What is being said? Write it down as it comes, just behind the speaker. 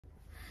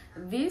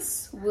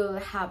This will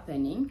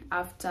happening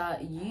after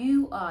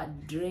you are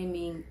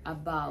dreaming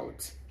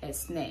about a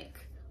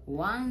snake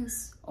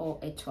once or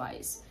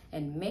twice,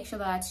 and make sure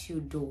that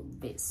you do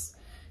this.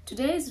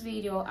 Today's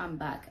video, I'm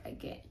back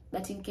again,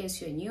 but in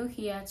case you're new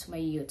here to my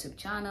YouTube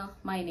channel,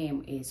 my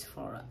name is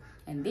Flora,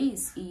 and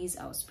this is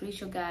our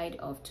spiritual guide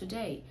of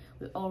today.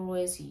 We're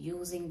always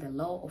using the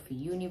law of the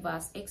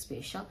universe,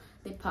 especially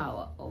the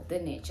power of the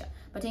nature.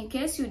 But in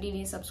case you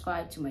didn't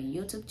subscribe to my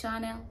YouTube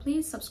channel,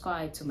 please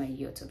subscribe to my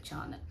YouTube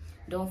channel.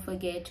 Don't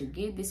forget to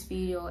give this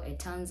video a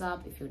thumbs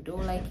up if you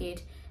don't like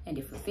it, and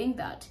if you think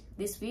that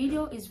this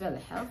video is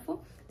very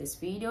helpful, this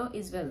video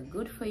is very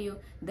good for you,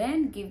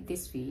 then give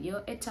this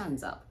video a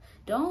thumbs up.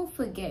 Don't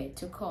forget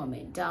to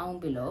comment down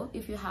below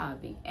if you're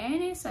having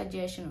any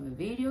suggestion of a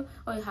video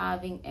or you're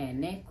having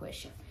any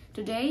question.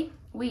 Today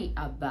we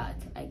are back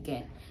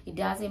again. It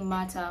doesn't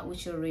matter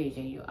which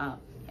religion you are.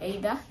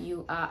 Either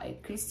you are a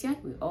Christian,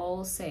 we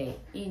all say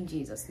in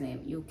Jesus'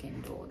 name you can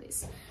do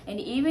this. And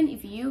even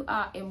if you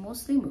are a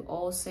Muslim, we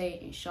all say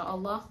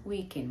inshallah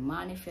we can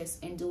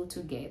manifest and do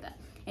together.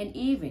 And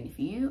even if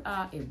you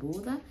are a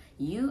Buddha,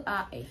 you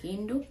are a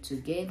Hindu,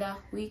 together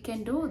we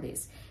can do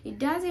this. It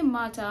doesn't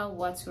matter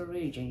what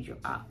religion you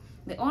are.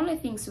 The only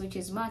things which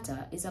is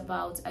matter is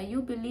about, are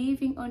you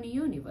believing on the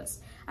universe?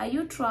 Are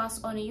you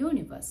trust on the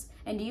universe?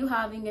 And you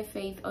having a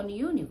faith on the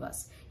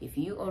universe? If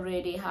you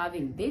already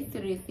having these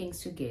three things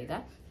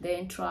together,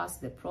 then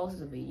trust the process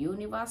of the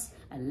universe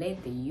and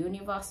let the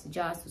universe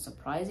just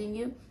surprising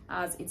you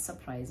as it's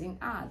surprising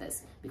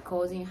others,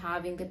 because you're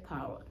having the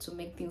power to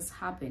make things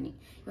happening.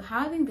 You're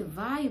having the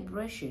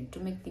vibration to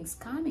make things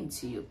coming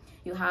to you.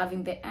 You're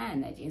having the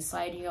energy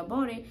inside your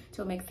body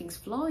to make things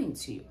flowing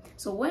to you.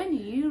 So when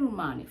you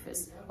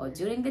manifest, or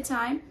during the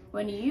time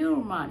when you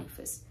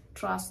manifest,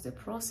 trust the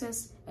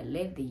process and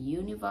let the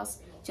universe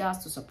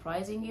just to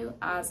surprising you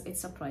as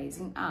it's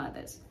surprising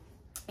others.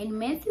 In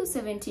Matthew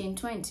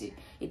 17:20,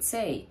 it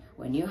say,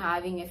 when you're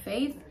having a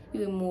faith,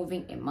 you're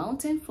moving a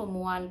mountain from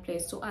one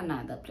place to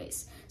another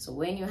place. So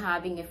when you're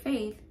having a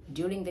faith,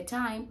 during the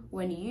time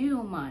when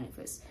you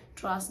manifest,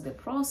 trust the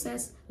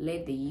process,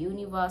 let the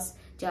universe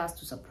just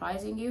to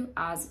surprising you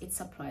as it's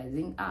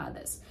surprising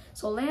others.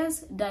 So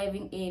let's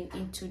diving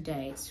in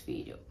today's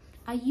video.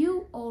 Are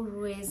you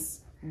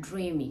always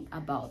dreaming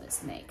about the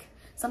snake?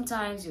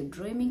 Sometimes you're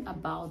dreaming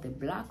about the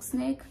black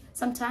snake.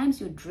 Sometimes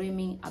you're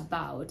dreaming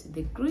about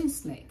the green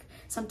snake.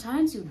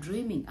 Sometimes you're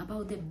dreaming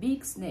about the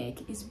big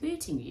snake is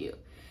beating you.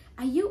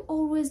 Are you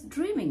always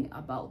dreaming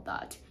about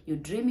that? You're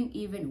dreaming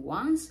even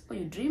once, or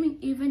you're dreaming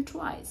even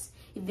twice?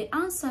 If the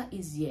answer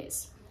is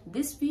yes,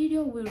 this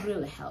video will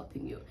really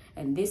helping you,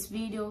 and this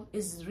video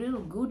is real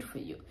good for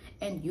you,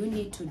 and you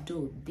need to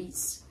do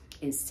this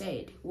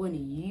instead when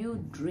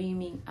you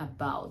dreaming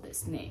about the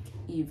snake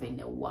even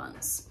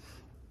once.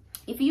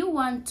 If you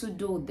want to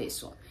do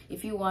this one,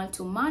 if you want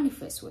to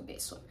manifest with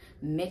this one,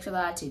 make sure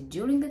that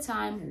during the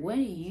time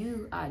when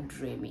you are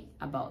dreaming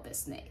about the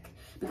snake,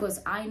 because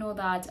I know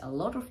that a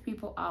lot of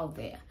people out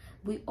there,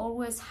 we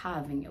always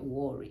having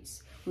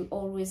worries, we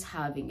always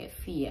having a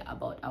fear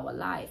about our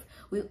life,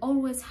 we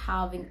always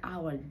having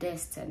our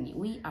destiny,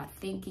 we are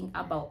thinking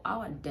about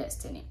our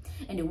destiny,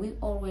 and we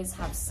always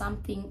have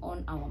something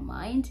on our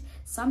mind,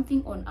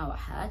 something on our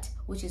heart,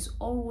 which is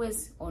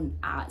always on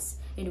us,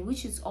 and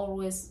which is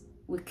always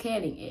we're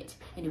carrying it,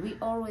 and we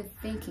always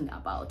thinking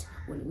about.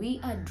 When we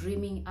are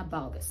dreaming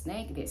about the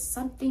snake, there's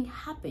something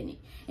happening,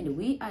 and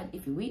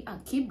if we are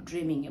keep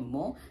dreaming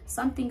more,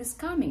 something is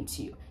coming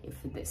to you. If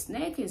the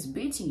snake is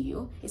beating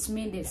you, it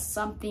means there's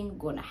something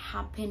gonna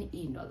happen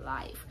in your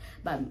life.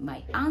 But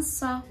my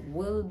answer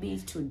will be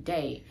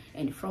today,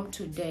 and from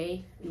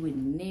today you will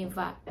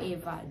never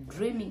ever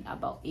dreaming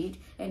about it,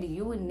 and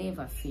you will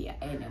never fear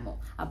anymore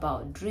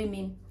about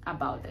dreaming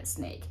about the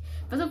snake.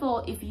 First of all,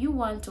 if you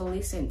want to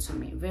listen to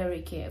me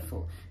very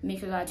careful,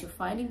 make sure that you're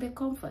finding the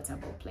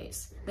comfortable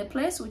place, the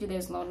place which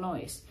there's no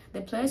noise,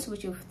 the place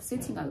which you're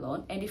sitting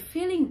alone and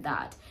feeling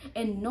that,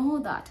 and know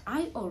that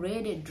I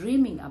already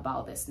dreaming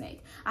about the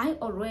snake, I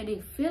already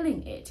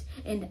feeling it,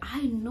 and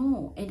I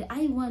know, and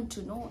I want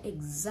to know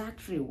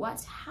exactly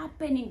what's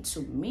happening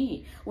to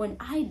me when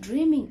I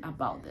dreaming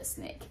about the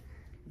snake.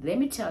 Let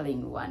me tell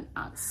you one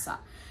answer.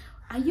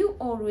 Are you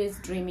always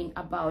dreaming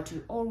about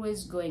you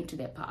always going to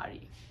the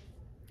party?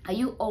 Are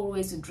you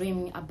always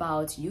dreaming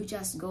about you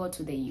just go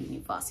to the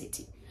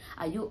university?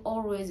 Are you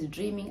always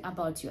dreaming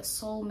about your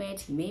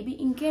soulmate maybe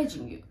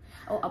engaging you?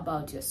 Or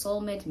about your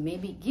soulmate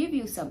maybe give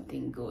you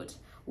something good?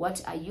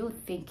 What are you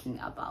thinking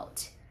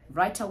about?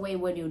 Right away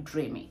when you're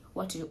dreaming,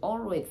 what are you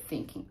always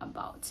thinking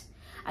about?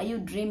 Are you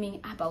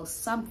dreaming about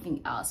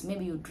something else?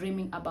 Maybe you're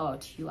dreaming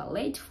about your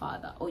late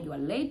father or your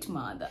late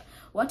mother.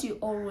 What are you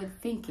always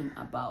thinking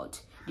about?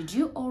 Did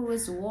you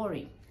always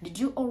worry? Did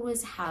you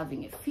always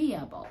having a fear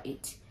about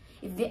it?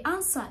 If the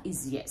answer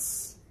is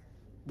yes,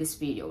 this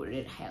video will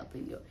really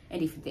helping you.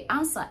 And if the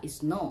answer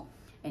is no,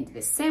 and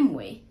the same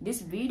way, this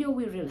video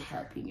will really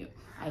helping you.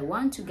 I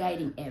want to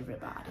guiding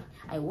everybody.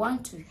 I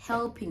want to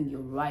helping you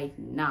right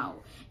now.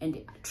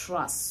 And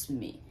trust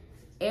me,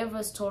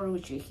 every story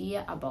which you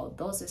hear about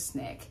those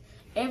snake,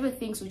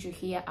 everything which you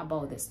hear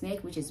about the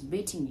snake which is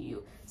beating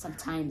you,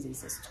 sometimes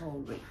it's a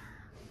story.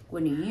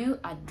 When you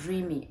are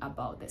dreaming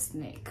about the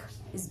snake,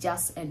 it's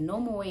just a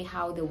normal way,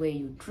 how the way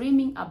you're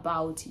dreaming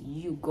about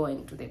you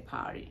going to the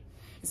party.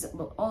 It's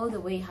all the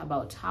way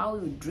about how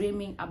you're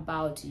dreaming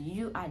about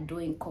you are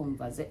doing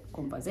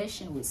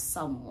conversation with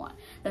someone.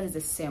 That is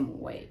the same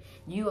way.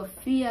 Your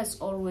fears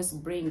always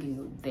bringing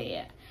you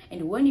there.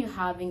 And when you're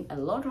having a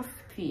lot of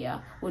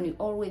fear, when you're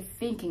always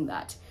thinking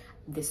that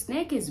the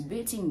snake is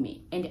beating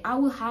me and I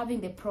will having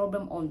the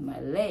problem on my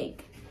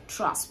leg,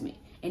 trust me.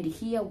 And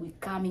here we're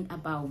coming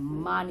about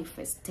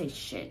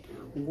manifestation.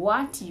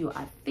 What you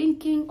are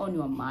thinking on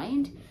your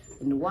mind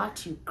and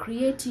what you're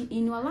creating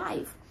in your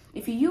life.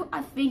 If you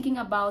are thinking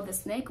about the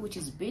snake which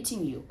is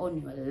beating you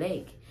on your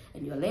leg,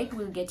 and your leg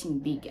will getting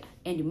bigger,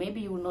 and maybe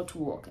you will not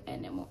walk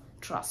anymore,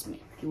 trust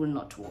me, you will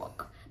not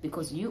walk,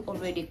 because you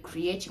already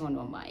creating on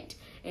your mind,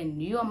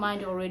 and your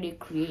mind already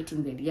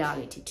creating the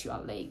reality to your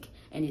leg,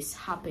 and it's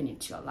happening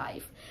to your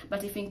life.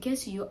 But if in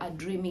case you are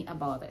dreaming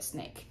about the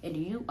snake, and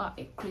you are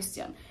a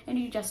Christian, and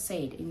you just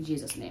said in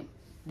Jesus' name,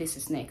 this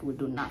snake will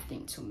do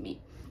nothing to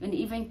me. And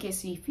even in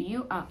case if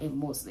you are a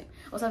Muslim,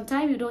 or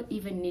sometimes you don't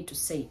even need to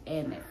say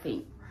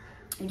anything.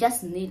 You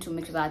just need to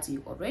make sure that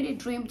you already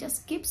dream.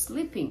 Just keep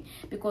sleeping,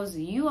 because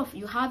you're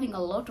having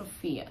a lot of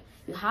fear.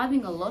 You're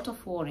having a lot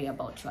of worry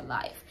about your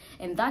life,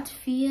 and that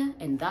fear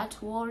and that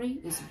worry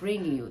is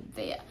bringing you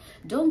there.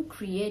 Don't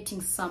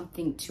creating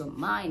something to your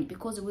mind,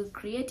 because we're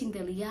creating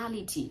the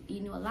reality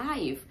in your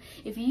life.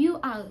 If you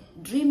are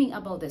dreaming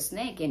about the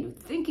snake and you're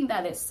thinking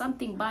that there's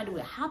something bad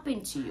will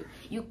happen to you,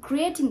 you're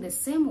creating the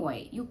same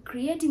way. You're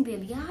creating the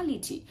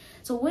reality.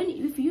 So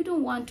if you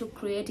don't want to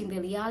creating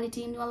the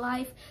reality in your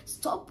life,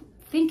 stop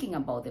thinking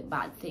about the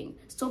bad thing.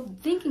 Stop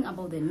thinking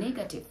about the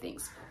negative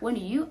things. When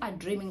you are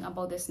dreaming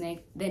about the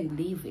snake, then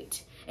leave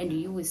it, and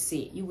you will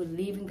see you will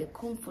living the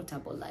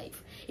comfortable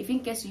life. If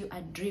in case you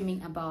are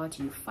dreaming about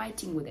you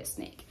fighting with a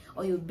snake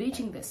or you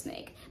beating the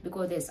snake,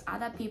 because there's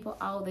other people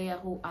out there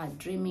who are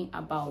dreaming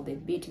about the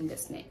beating the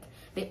snake.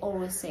 They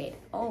always said,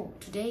 oh,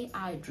 today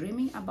I'm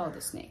dreaming about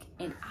the snake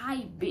and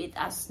I beat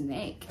a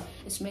snake.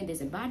 It means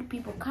there's a bad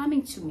people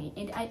coming to me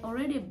and I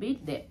already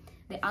beat them.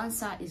 The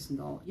answer is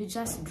no. You're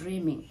just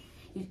dreaming.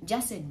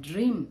 Just a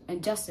dream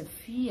and just a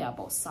fear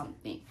about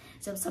something.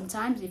 So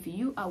sometimes if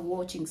you are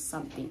watching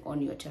something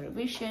on your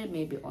television,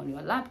 maybe on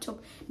your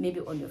laptop, maybe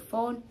on your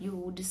phone, you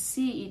would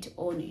see it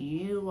on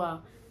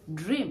your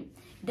dream.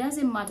 It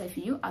doesn't matter if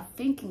you are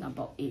thinking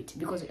about it,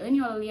 because in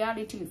your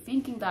reality you're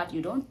thinking that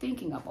you don't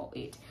thinking about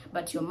it,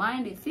 but your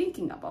mind is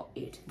thinking about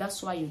it.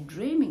 That's why you're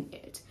dreaming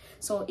it.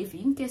 So if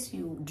in case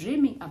you're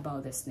dreaming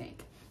about the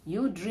snake,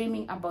 you're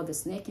dreaming about the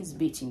snake is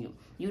beating you,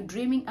 you're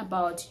dreaming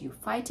about you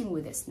fighting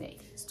with the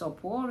snake,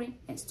 stop worrying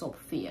and stop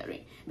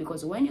fearing.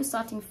 Because when you're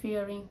starting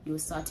fearing, you're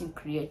starting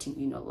creating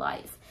in your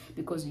life,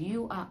 because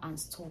you are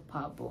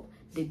unstoppable.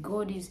 The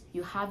God is,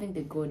 you having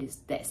the God is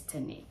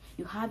destiny.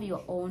 You have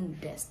your own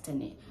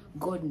destiny.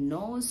 God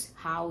knows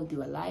how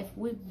your life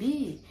will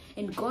be,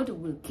 and God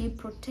will keep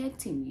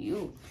protecting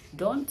you.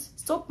 Don't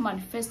stop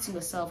manifesting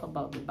yourself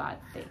about the bad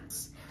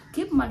things.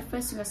 Keep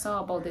manifesting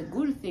yourself about the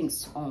good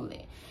things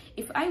only.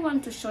 If I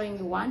want to show you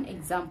one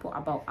example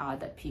about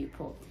other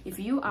people, if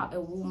you are a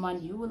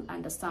woman, you will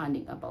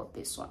understanding about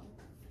this one.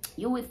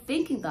 You will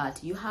thinking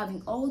that you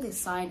having all the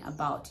sign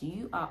about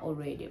you are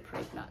already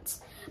pregnant,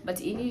 but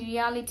in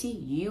reality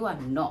you are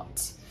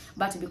not.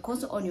 But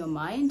because on your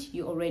mind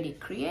you already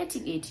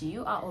creating it,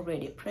 you are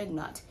already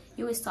pregnant.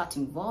 You will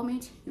starting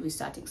vomit, you will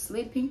starting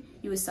sleeping,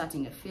 you will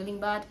starting feeling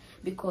bad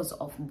because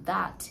of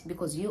that,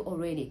 because you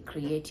already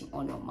creating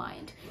on your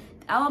mind.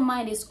 Our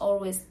mind is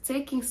always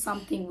taking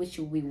something which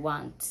we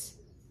want.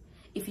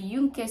 If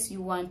in case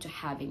you want to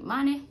having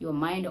money, your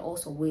mind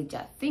also will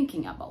just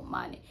thinking about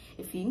money.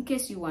 If in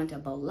case you want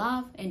about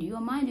love, and your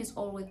mind is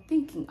always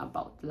thinking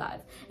about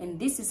love. And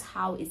this is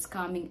how it's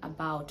coming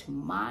about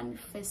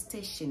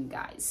manifestation,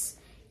 guys.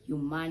 You're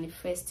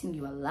manifesting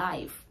your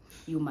life.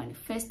 You're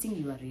manifesting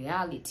your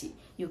reality.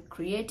 You're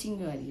creating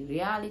your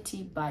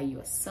reality by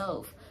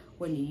yourself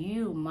when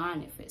you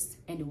manifest.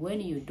 And when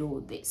you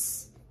do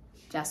this,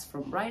 just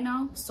from right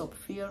now, stop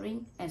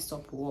fearing and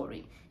stop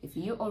worrying. If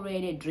you're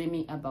already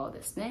dreaming about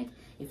the snake,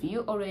 if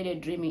you're already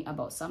dreaming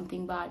about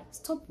something bad,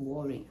 stop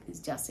worrying. It's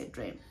just a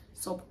dream.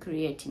 Stop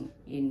creating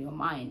in your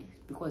mind,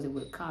 because it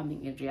will come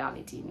in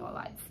reality in your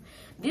life.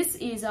 This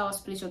is our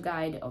spiritual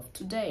guide of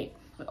today.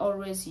 We're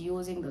always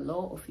using the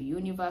law of the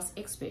universe,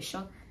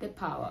 especially the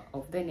power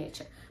of the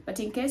nature. But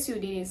in case you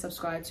didn't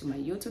subscribe to my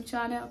YouTube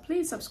channel,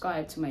 please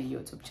subscribe to my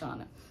YouTube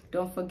channel.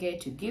 Don't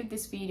forget to give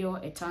this video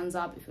a thumbs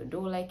up if you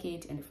do like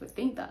it, and if you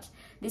think that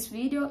this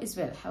video is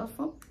very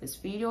helpful, this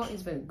video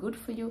is very good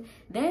for you,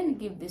 then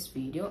give this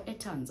video a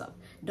thumbs up.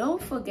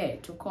 Don't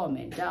forget to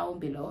comment down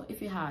below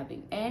if you're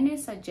having any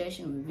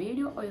suggestion with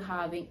video or you're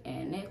having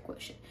any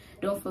question.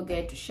 Don't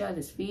forget to share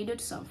this video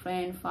to some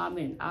friends,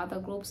 family, and other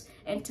groups,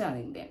 and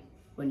telling them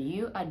when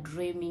you are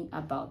dreaming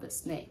about the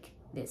snake,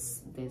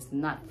 there's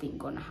nothing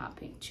gonna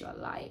happen to your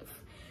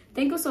life.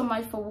 Thank you so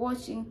much for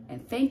watching,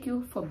 and thank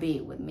you for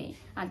being with me.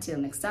 Until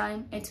next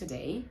time, and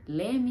today,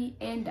 let me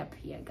end up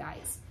here,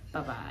 guys.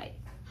 Bye-bye.